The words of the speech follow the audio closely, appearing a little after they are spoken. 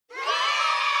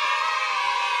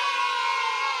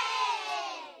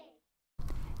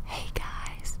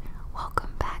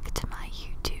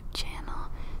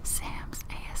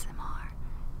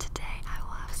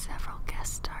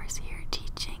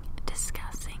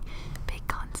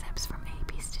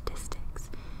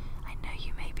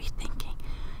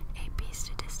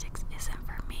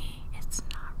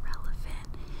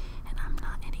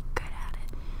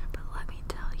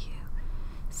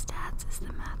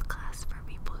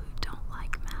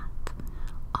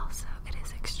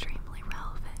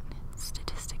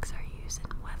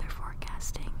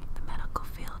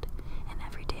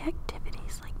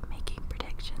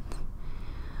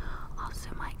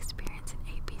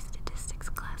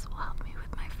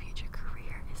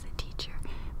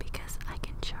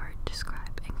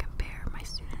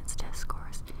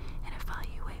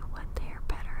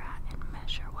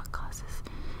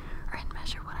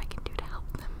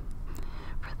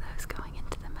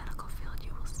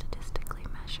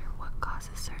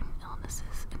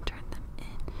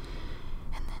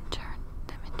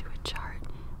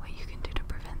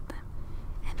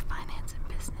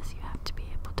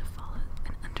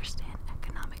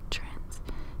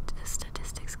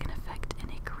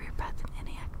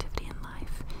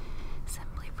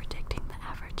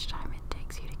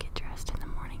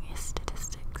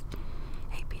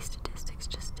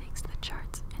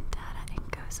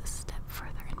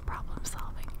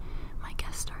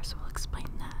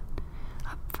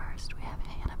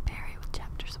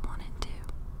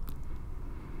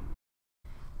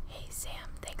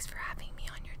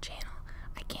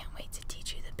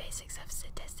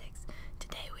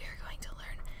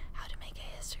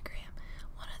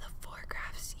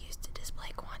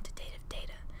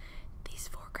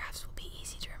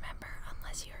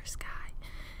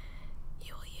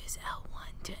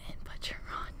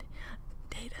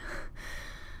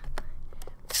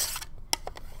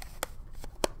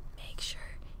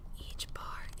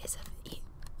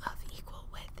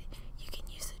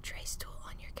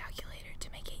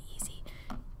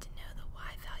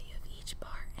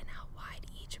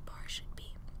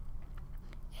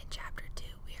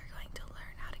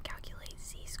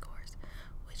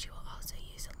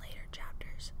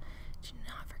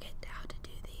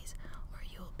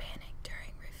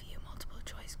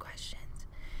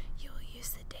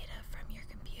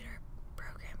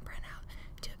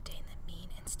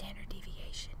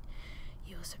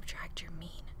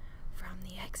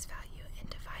x value and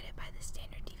divide it by the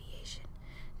standard deviation.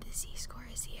 The z-score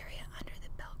is the area under the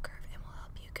bell curve and will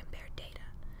help you compare data.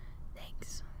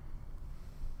 Thanks.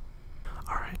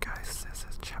 Alright guys, this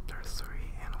is chapter 3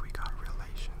 and we got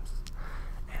relations.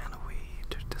 And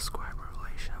to describe a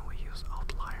relation, we use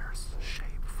outliers,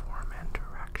 shape, form, and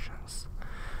directions.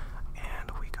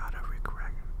 And we got a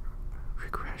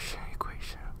regression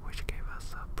equation which gave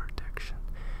us a prediction.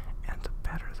 And the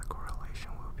better the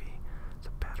correlation will be, the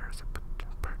better the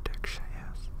prediction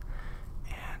is.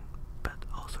 But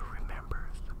also remember,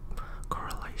 the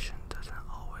correlation doesn't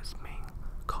always mean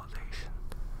causation.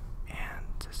 And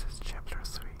this is chapter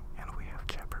 3, and we have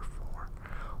chapter 4,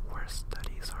 where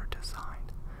studies are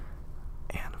designed.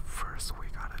 And first we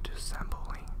gotta do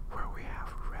sampling, where we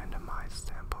have randomized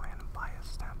sample and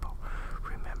biased sample.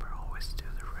 Remember, always do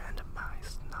the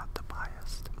randomized, not the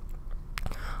biased.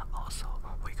 Also,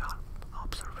 we got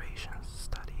observations,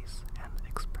 studies, and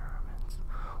experiments,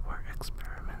 where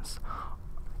experiments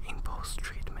impose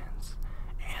treatments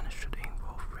and should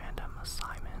involve random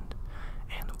assignment,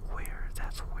 and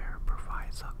that's where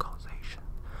provides a causation.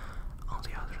 On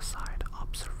the other side,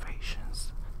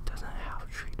 observations doesn't have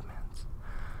treatments,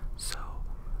 so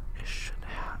it should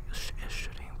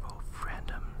involve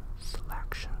random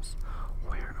selections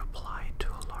where applied to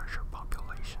a larger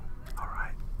population.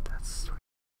 Alright, that's 3.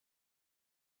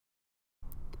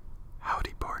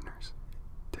 Howdy partners.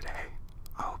 Today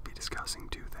I will be discussing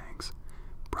two things: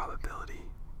 probability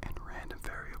and random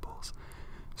variables.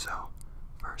 So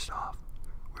first off,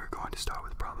 we're going to start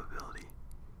with probability,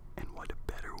 and what a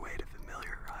better way to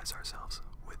familiarize ourselves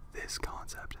with this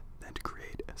concept than to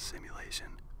create a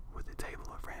simulation with a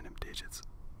table of random digits.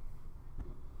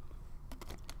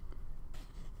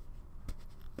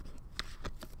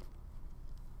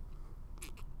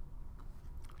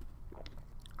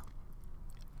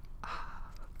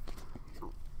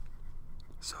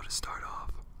 So to start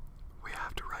off, we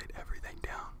have to write everything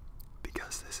down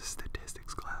because this is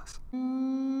statistics class.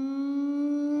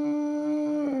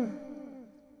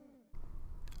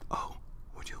 Oh,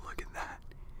 would you look at that?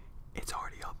 It's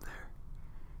already up there.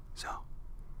 So,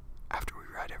 after we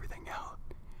write everything out,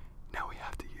 now we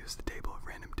have to use the table of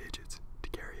random digits to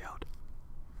carry out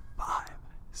 5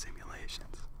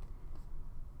 simulations.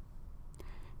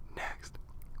 Next,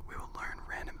 we will learn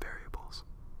random variables.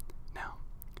 Now,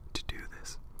 to do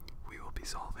this, we will be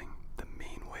solving the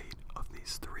mean weight of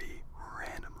these 3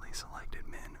 randomly selected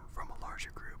men from a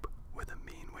larger group with a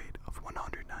mean weight of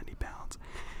 190 pounds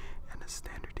and a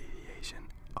standard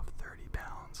deviation of 30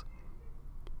 pounds.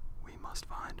 We must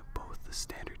find both the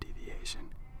standard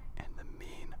deviation and the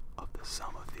mean of the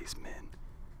sum of these men.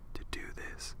 To do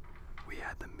this, we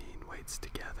add the mean weights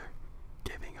together,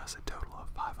 giving us a total of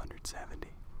 570.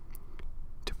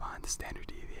 To find the standard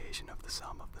deviation of the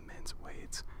sum of the men's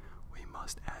weights, we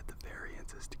must add the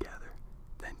variances together,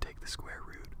 then take the square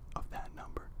root of that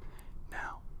number.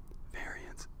 Now,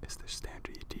 variance is the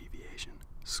standard deviation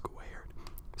squared.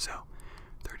 So,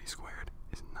 30 squared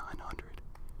is 900.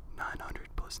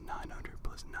 900 plus 900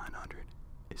 plus 900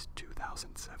 is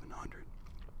 2,700.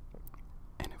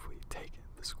 And if we take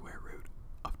the square root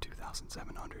of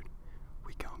 2,700,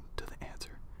 we come to the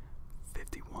answer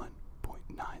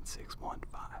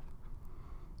 51.9615.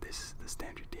 This is the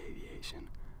standard deviation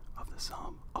of the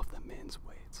sum of the men's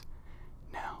weights.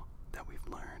 Now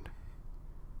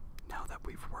that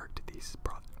we've worked these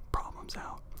problems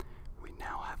out, we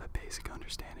now have a basic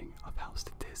understanding of how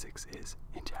statistics is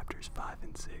in chapters 5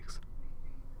 and 6.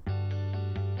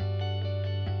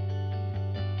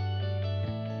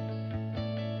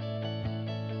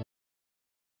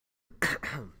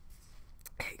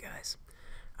 Hey guys,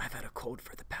 I've had a cold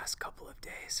for the past couple of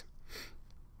days.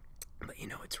 But you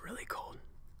know it's really cold.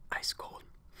 Ice cold.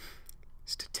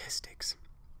 Statistics.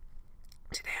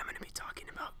 Today I'm going to be talking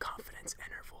about confidence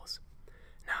intervals.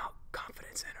 Now,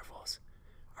 confidence intervals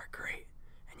are great,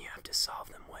 and you have to solve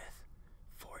them with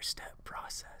 4-step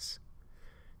process.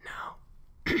 Now,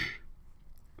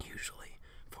 usually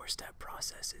 4-step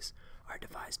processes are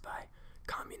devised by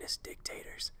communist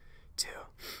dictators to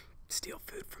steal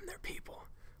food from their people,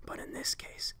 but in this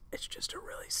case, it's just a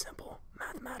really simple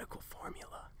mathematical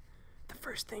formula. The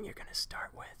first thing you're going to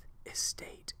start with is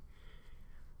state.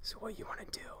 So what you want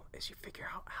to do is you figure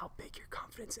out how big your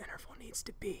confidence interval needs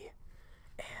to be,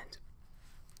 and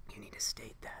you need to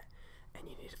state that, and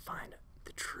you need to find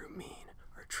the true mean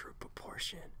or true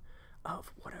proportion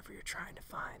of whatever you're trying to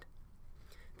find.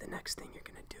 The next thing you're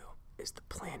going to do is the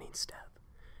planning step.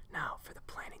 Now, for the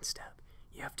planning step,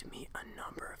 you have to meet a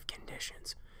number of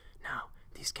conditions. Now,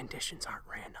 these conditions aren't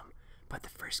random, but the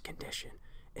first condition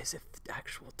is if the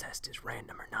actual test is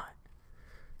random or not.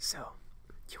 So,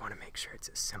 you want to make sure it's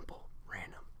a simple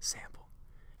random sample.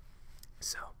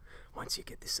 So, once you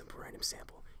get the simple random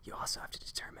sample, you also have to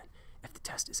determine if the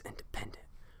test is independent,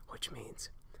 which means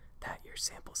that your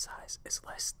sample size is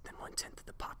less than 1/10 of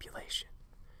the population.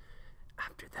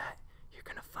 After that, you're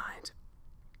going to find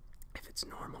if it's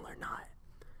normal or not.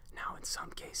 Now, in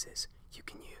some cases, you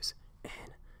can use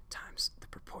n times the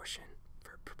proportion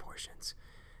for proportions,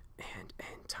 and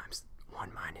n times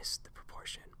 1 minus the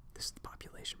proportion. This is the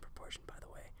population proportion, by the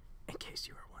way, in case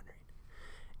you were wondering.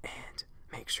 And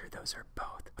make sure those are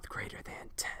both greater than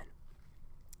 10.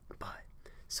 But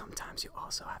sometimes you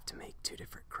also have to make two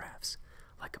different graphs,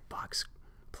 like a box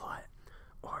plot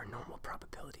or a normal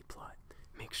probability plot.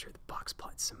 Make sure the box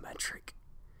plot's symmetric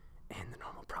and the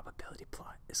normal probability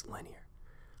plot is linear.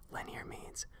 Linear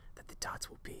means that the dots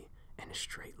will be in a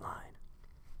straight line,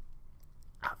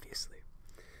 obviously.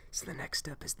 So the next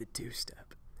step is the do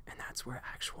step, and that's where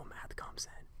actual math comes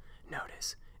in.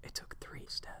 Notice it took 3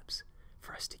 steps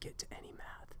for us to get to any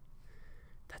math.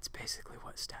 That's basically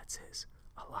what stats is.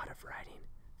 A lot of writing,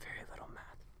 very little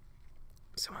math.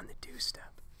 So on the do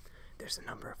step, there's a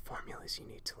number of formulas you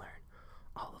need to learn,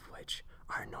 all of which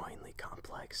are annoyingly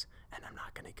complex, and I'm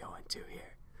not going to go into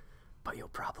here. But you'll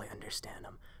probably understand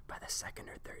them by the 2nd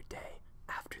or 3rd day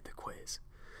after the quiz.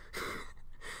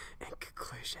 In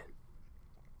conclusion,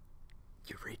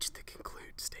 you reach the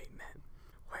conclude statement,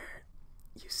 where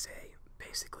you say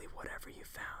basically whatever you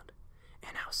found,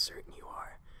 and how certain you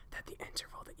are that the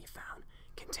interval that you found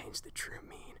contains the true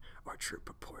mean or true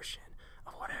proportion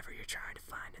of whatever you're trying to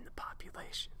find in the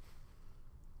population.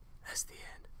 That's the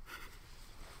end.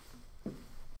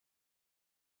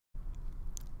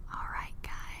 Alright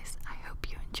guys, I hope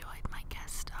you enjoyed my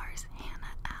guest stars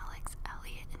Hannah, Alex,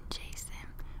 Elliot, and Jason.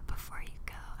 Before you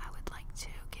go, I would like to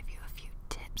give you a few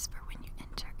tips for when you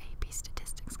enter AP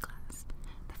Statistics class.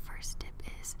 The first tip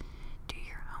is do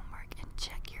your homework and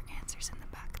check your answers in the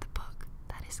back of the book.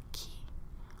 That is key.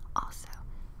 Also,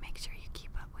 make sure you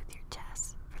keep up with your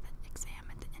tests for the exam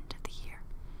at the end of the year.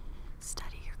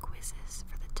 Study your quizzes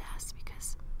for the tests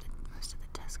because most of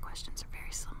the test questions are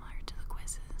very similar to the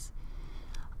quizzes.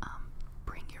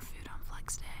 Bring your food on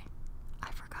flex day.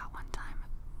 I forgot one time,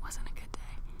 it wasn't a good day.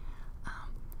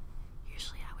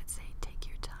 Usually I would say take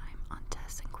your time on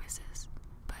tests and quizzes,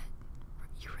 but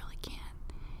you really can't.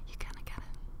 You kind of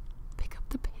gotta pick up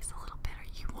the pace a little bit or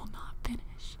you will not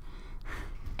finish.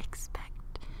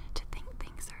 Expect to think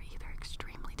things are either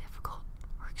extremely difficult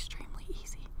or extremely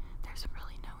easy. There's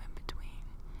really no in between.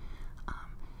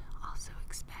 Also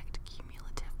expect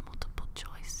cumulative multiple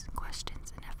choice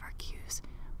questions and FRQs,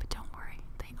 but don't worry,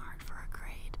 they aren't for a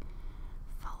grade.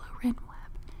 Follow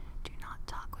RenWeb. Do not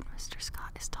talk when Mr.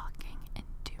 Scott is talking, and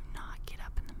do not get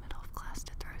up in the middle of class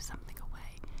to throw something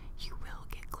away. You will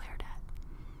get glared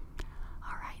at.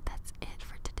 Alright, that's it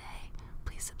for today.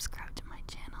 Please subscribe to my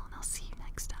channel, and I'll see you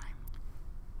next time.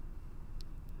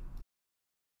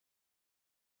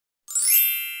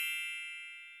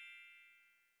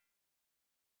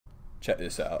 Check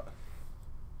this out.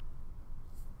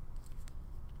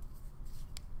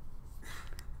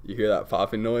 You hear that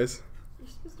popping noise? You're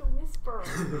supposed to whisper.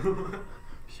 You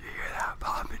hear that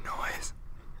popping noise?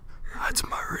 That's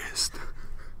my wrist.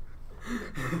 Yeah,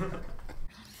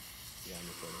 I'm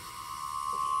recording.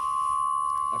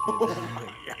 Okay, Oh my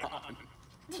god.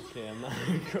 okay, I'm not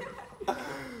recording.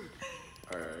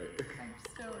 Alright. I'm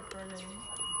still recording.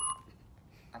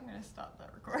 I'm gonna stop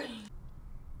that recording.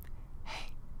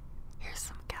 Hey, here's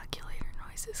some calculator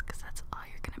noises, because that's all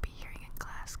you're going to be hearing in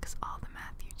class, because all the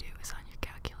math you do is on your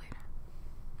calculator.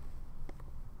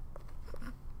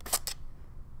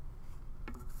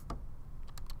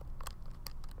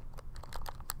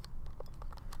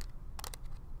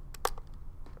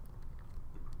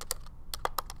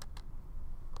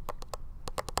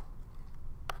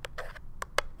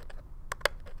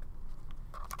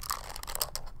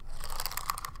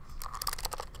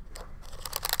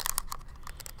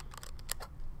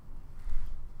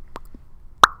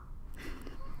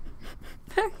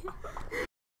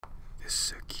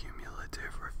 This is a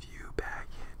cumulative review packet.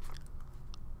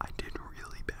 I did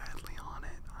really badly on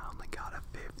it. I only got a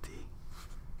 50.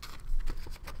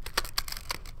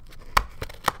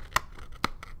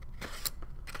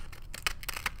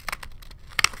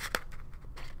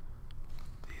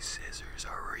 These scissors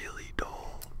are really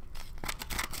dull.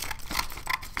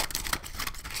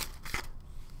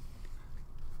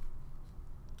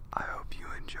 I hope you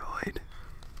enjoyed.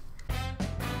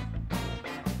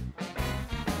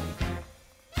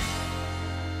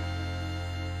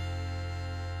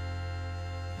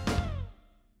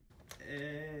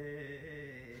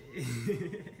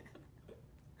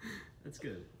 That's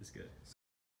good. That's good.